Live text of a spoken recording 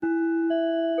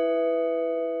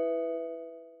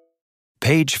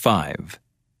Page 5.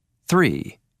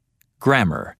 3.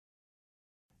 Grammar.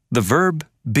 The verb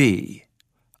be.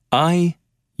 I,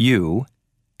 you,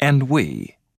 and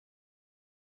we.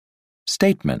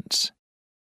 Statements.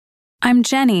 I'm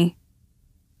Jenny.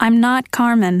 I'm not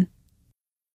Carmen.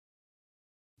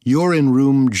 You're in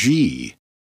room G.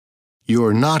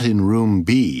 You're not in room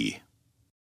B.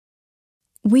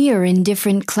 We are in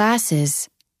different classes.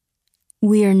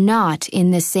 We're not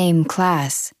in the same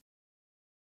class.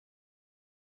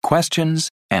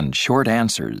 Questions and short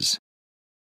answers.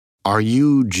 Are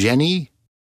you Jenny?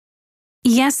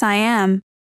 Yes, I am.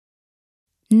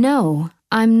 No,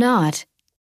 I'm not.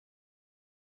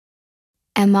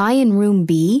 Am I in room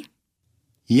B?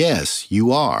 Yes,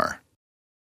 you are.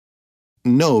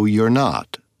 No, you're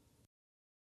not.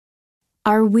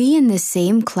 Are we in the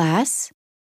same class?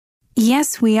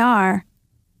 Yes, we are.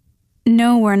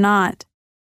 No, we're not.